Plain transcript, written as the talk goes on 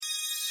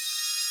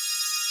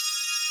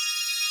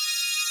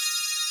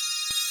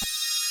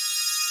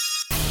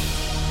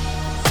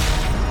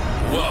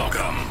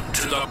Welcome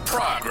to the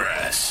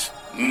Progress,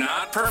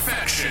 Not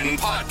Perfection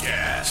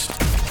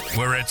podcast,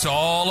 where it's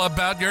all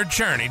about your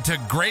journey to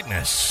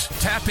greatness.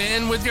 Tap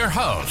in with your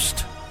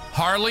host,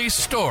 Harley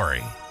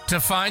Story,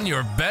 to find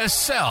your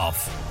best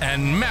self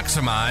and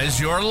maximize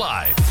your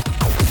life.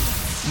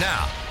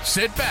 Now,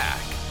 sit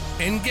back,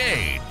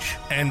 engage,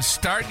 and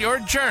start your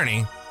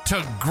journey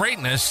to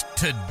greatness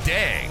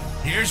today.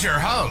 Here's your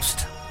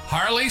host,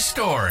 Harley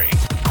Story.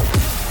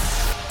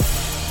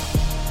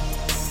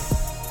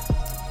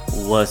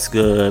 What's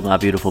good, my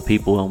beautiful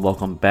people, and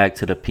welcome back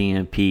to the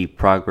PNP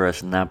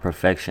Progress Not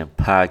Perfection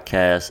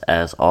podcast.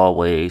 As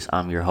always,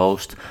 I'm your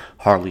host,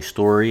 Harley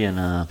Story, and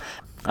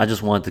I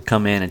just wanted to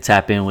come in and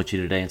tap in with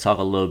you today and talk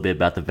a little bit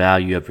about the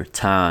value of your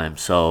time.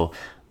 So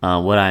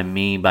what I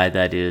mean by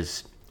that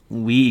is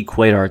we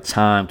equate our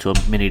time to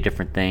many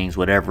different things,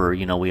 whatever,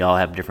 we all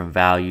have different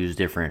values,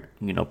 different,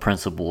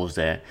 principles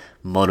that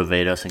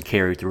motivate us and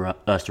carry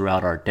us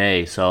throughout our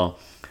day. So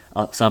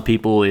some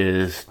people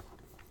is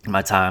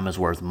my time is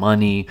worth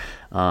money,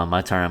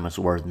 my time is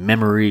worth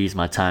memories,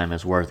 my time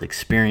is worth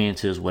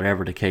experiences,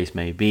 whatever the case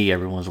may be.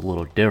 Everyone's a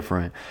little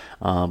different.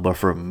 But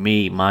for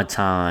me, my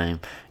time,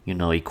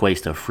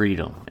 equates to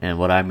freedom. And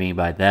what I mean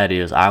by that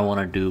is I want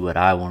to do what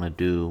I want to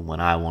do when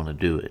I want to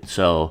do it.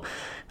 So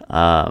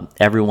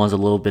everyone's a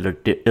little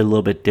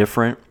bit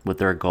different with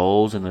their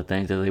goals and the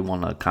things that they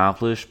want to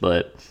accomplish.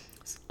 But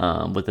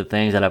with the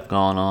things that have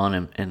gone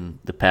on in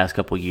the past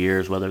couple of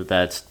years, whether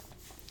that's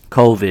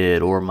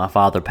COVID or my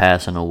father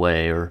passing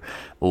away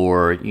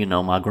or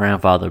my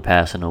grandfather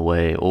passing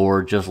away,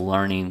 or just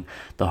learning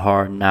the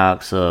hard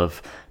knocks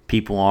of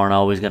people aren't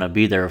always going to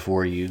be there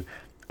for you,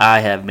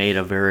 I have made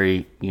a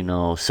very,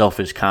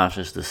 selfish,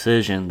 conscious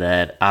decision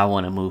that I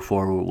want to move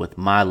forward with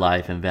my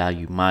life and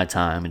value my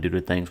time and do the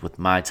things with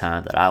my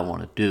time that I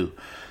want to do.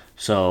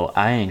 So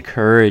I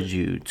encourage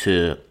you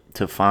to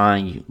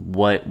find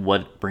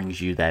what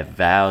brings you that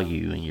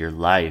value in your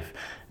life,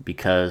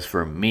 because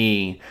for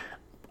me,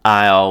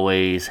 I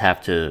always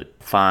have to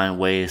find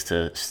ways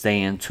to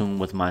stay in tune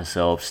with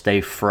myself,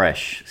 stay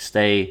fresh,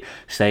 stay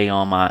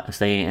in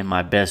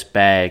my best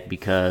bag,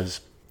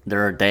 because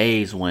there are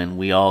days when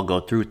we all go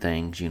through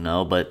things,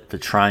 but the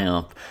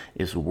triumph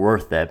is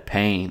worth that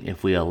pain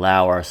if we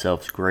allow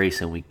ourselves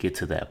grace and we get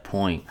to that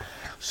point.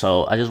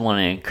 So I just want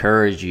to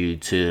encourage you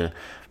to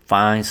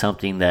find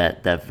something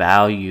that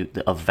value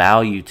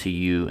to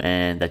you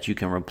and that you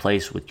can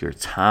replace with your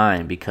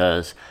time,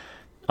 because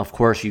of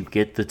course, you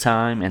get the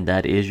time, and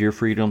that is your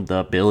freedom, the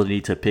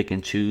ability to pick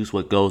and choose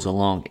what goes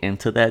along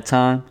into that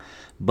time.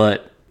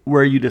 But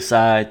where you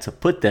decide to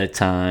put that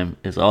time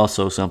is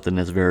also something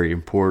that's very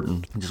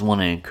important. I just want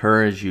to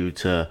encourage you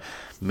to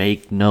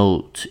make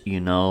notes,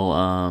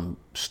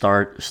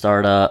 start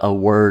a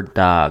Word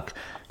doc,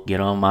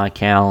 get on my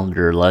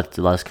calendar,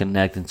 let's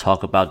connect and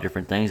talk about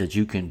different things that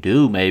you can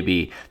do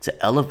maybe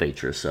to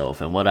elevate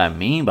yourself. And what I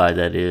mean by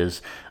that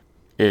is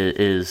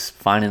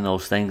finding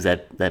those things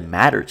that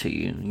matter to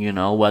you,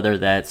 whether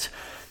that's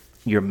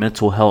your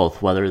mental health,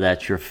 whether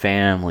that's your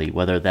family,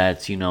 whether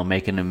that's,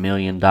 making $1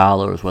 million,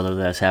 whether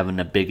that's having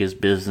the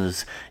biggest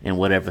business in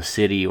whatever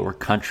city or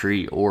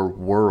country or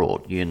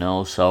world,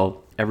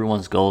 So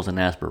everyone's goals and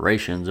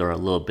aspirations are a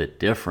little bit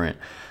different.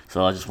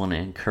 So I just want to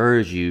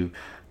encourage you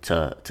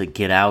to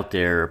get out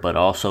there, but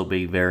also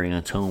be very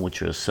in tune with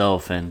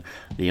yourself. And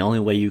the only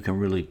way you can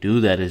really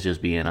do that is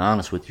just being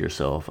honest with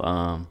yourself,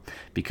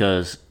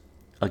 because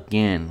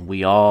again,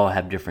 we all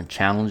have different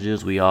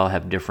challenges. We all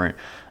have different,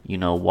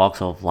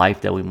 walks of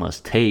life that we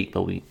must take.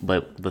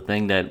 But the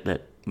thing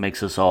that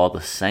makes us all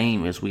the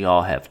same is we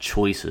all have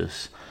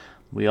choices.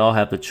 We all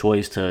have the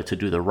choice to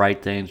do the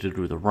right things, to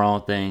do the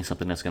wrong things,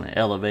 something that's going to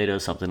elevate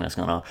us, something that's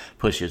going to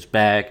push us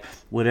back,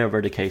 whatever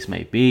the case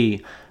may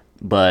be.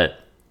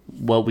 But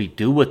what we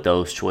do with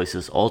those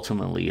choices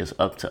ultimately is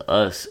up to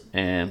us.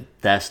 And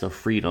that's the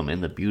freedom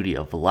and the beauty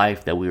of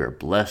life that we are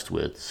blessed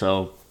with.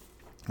 So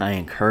I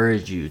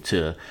encourage you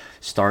to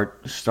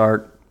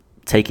start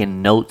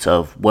taking notes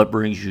of what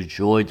brings you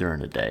joy during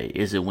the day.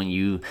 Is it when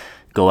you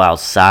go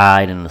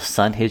outside and the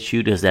sun hits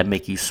you? Does that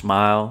make you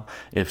smile?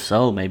 If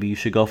so, maybe you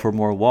should go for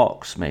more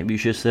walks. Maybe you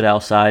should sit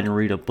outside and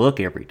read a book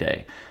every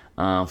day.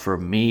 For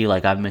me,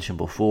 like I've mentioned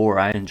before,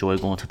 I enjoy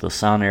going to the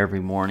sauna every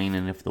morning,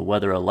 and if the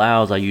weather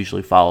allows, I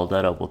usually follow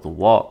that up with a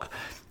walk.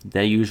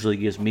 That usually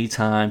gives me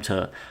time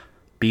to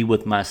be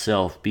with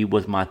myself, be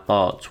with my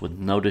thoughts, with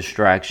no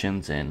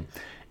distractions, and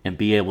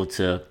be able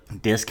to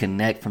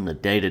disconnect from the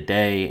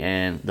day-to-day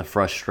and the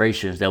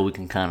frustrations that we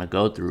can kind of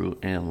go through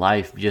in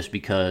life, just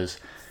because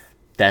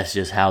that's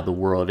just how the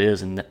world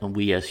is. And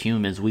we as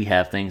humans, we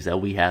have things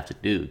that we have to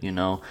do.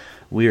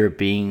 We are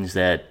beings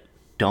that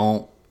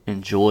don't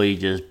enjoy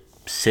just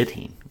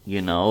sitting,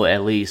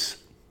 at least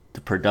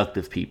the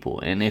productive people.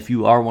 And if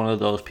you are one of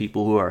those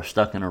people who are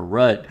stuck in a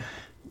rut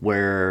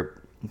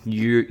where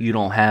you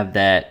don't have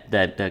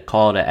that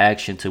call to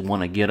action to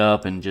want to get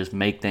up and just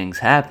make things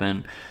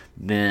happen,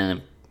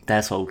 then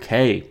that's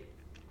okay.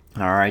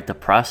 All right, the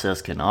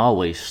process can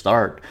always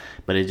start,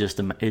 but it just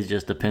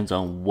depends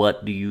on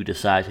what do you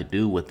decide to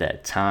do with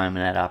that time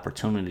and that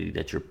opportunity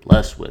that you're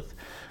blessed with.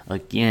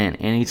 Again,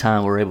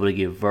 anytime we're able to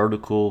get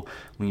vertical,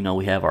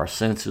 we have our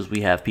senses,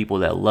 we have people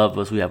that love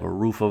us, we have a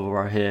roof over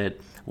our head,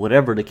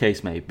 whatever the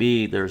case may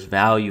be, there's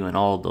value in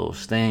all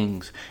those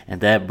things,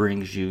 and that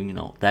brings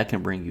that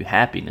can bring you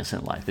happiness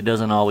in life. It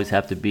doesn't always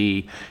have to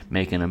be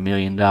making $1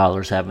 million,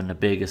 having the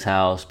biggest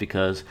house,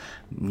 because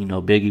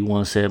Biggie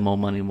once said, "More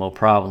money, more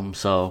problems."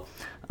 So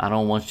I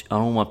don't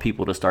want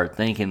people to start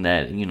thinking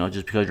that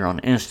just because you're on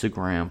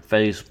Instagram,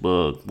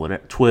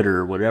 Facebook,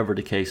 Twitter, whatever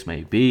the case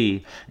may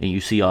be, and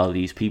you see all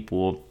these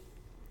people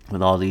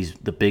with all these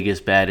the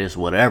biggest, baddest,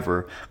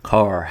 whatever,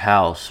 car,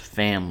 house,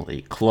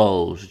 family,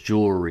 clothes,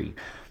 jewelry,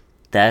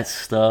 that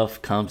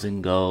stuff comes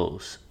and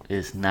goes.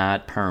 It's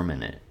not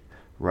permanent,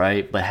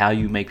 right? But how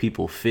you make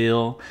people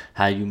feel,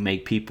 how you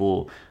make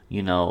people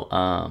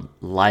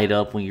light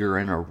up when you're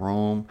in a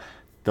room,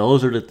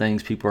 those are the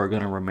things people are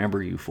going to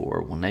remember you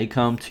for. When they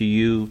come to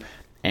you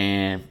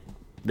and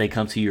they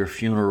come to your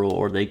funeral,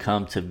 or they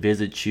come to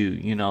visit you,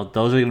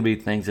 those are going to be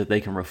things that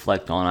they can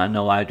reflect on. I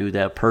know I do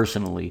that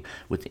personally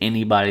with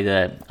anybody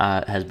that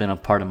has been a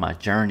part of my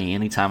journey.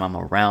 Anytime I'm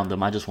around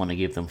them, I just want to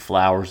give them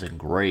flowers and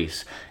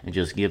grace and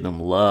just give them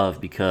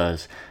love,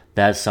 because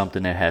that's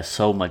something that has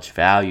so much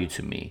value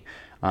to me.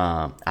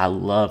 I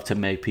love to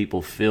make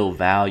people feel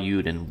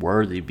valued and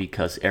worthy,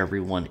 because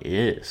everyone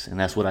is, and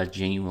that's what I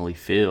genuinely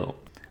feel.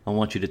 I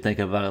want you to think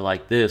about it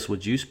like this.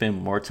 Would you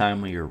spend more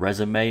time on your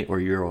resume or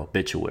your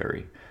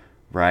obituary,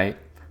 right?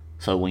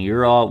 So when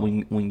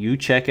you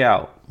check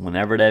out,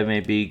 whenever that may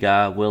be,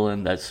 God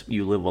willing, that's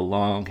you live a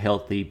long,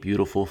 healthy,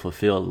 beautiful,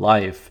 fulfilled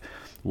life,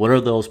 what are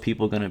those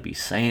people going to be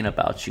saying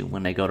about you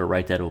when they go to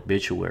write that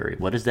obituary?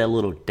 What is that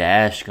little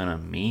dash going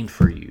to mean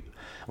for you,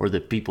 or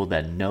the people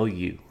that know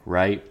you,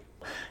 right?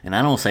 And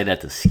I don't say that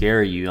to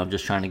scare you. I'm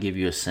just trying to give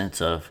you a sense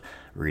of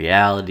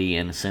reality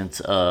and a sense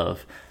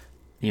of,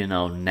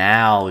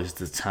 now is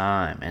the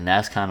time. And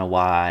that's kind of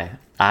why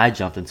I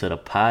jumped into the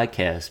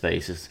podcast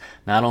space. It's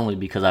not only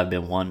because I've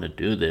been wanting to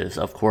do this.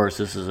 Of course,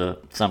 this is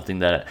something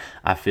that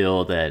I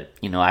feel that,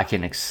 I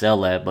can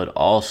excel at, but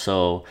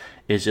also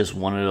it's just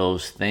one of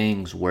those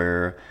things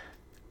where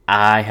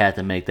I had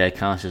to make that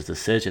conscious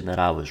decision that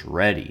I was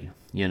ready.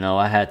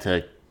 I had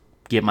to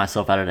get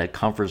myself out of that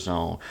comfort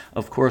zone.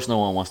 Of course, no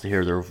one wants to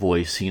hear their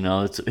voice.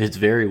 It's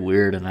very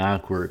weird and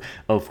awkward.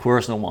 Of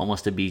course, no one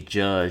wants to be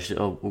judged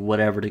or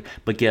whatever.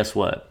 But guess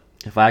what?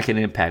 If I can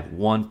impact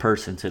one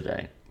person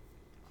today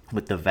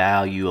with the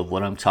value of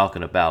what I'm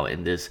talking about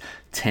in this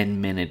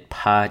 10-minute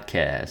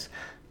podcast,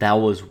 that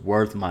was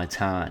worth my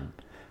time,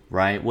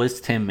 right? What's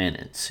 10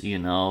 minutes?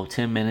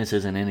 10 minutes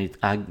isn't any.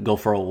 I go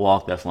for a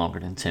walk that's longer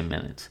than 10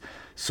 minutes.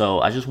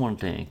 So I just wanted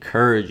to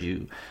encourage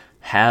you,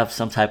 have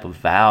some type of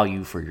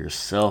value for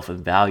yourself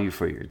and value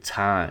for your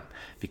time,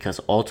 because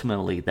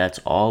ultimately that's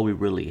all we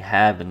really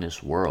have in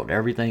this world.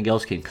 Everything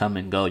else can come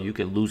and go. You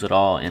can lose it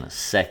all in a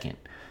second,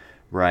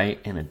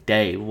 right? In a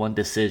day, one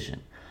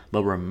decision.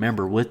 But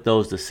remember, with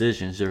those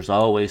decisions, there's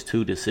always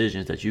two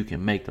decisions that you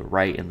can make, the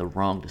right and the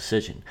wrong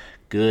decision,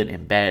 good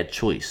and bad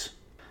choice.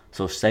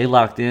 So stay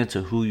locked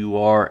into who you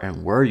are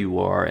and where you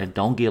are, and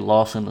don't get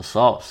lost in the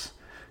sauce.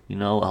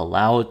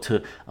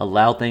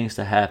 Allow things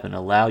to happen.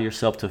 Allow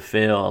yourself to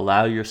fail.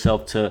 Allow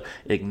yourself to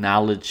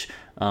acknowledge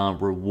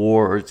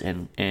rewards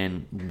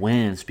and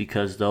wins,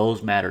 because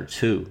those matter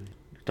too.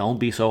 Don't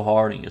be so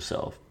hard on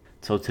yourself.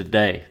 So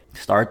today,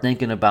 start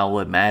thinking about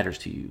what matters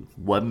to you.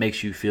 What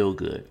makes you feel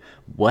good?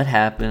 What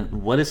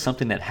is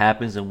something that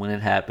happens, and when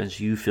it happens,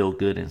 you feel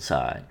good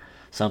inside?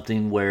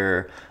 Something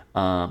where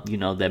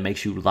that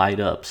makes you light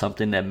up.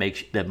 Something that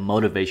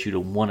motivates you to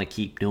want to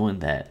keep doing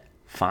that.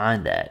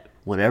 Find that.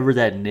 Whatever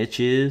that niche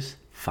is,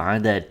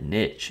 find that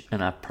niche.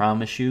 And I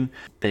promise you,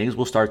 things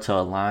will start to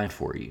align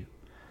for you.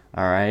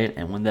 All right?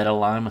 And when that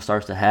alignment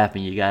starts to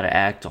happen, you got to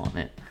act on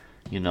it.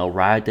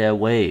 Ride that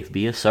wave.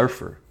 Be a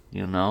surfer.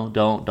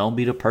 Don't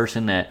be the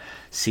person that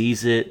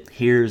sees it,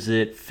 hears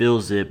it,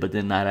 feels it, but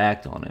then not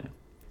act on it.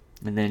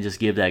 And then just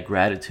give that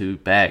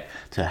gratitude back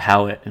to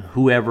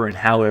whoever and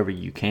however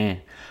you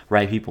can.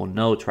 Write people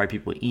notes, write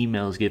people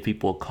emails, give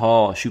people a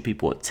call, shoot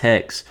people a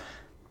text.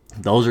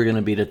 Those are going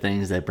to be the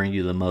things that bring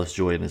you the most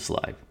joy in this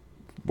life.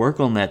 Work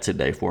on that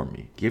today for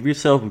me. Give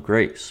yourself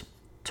grace.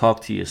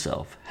 Talk to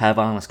yourself. Have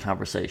honest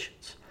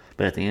conversations.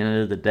 But at the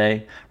end of the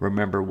day,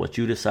 remember, what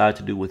you decide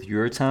to do with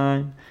your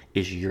time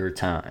is your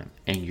time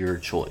and your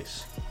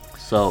choice.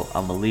 So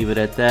I'm going to leave it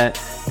at that,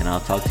 and I'll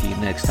talk to you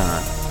next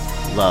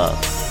time.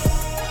 Love.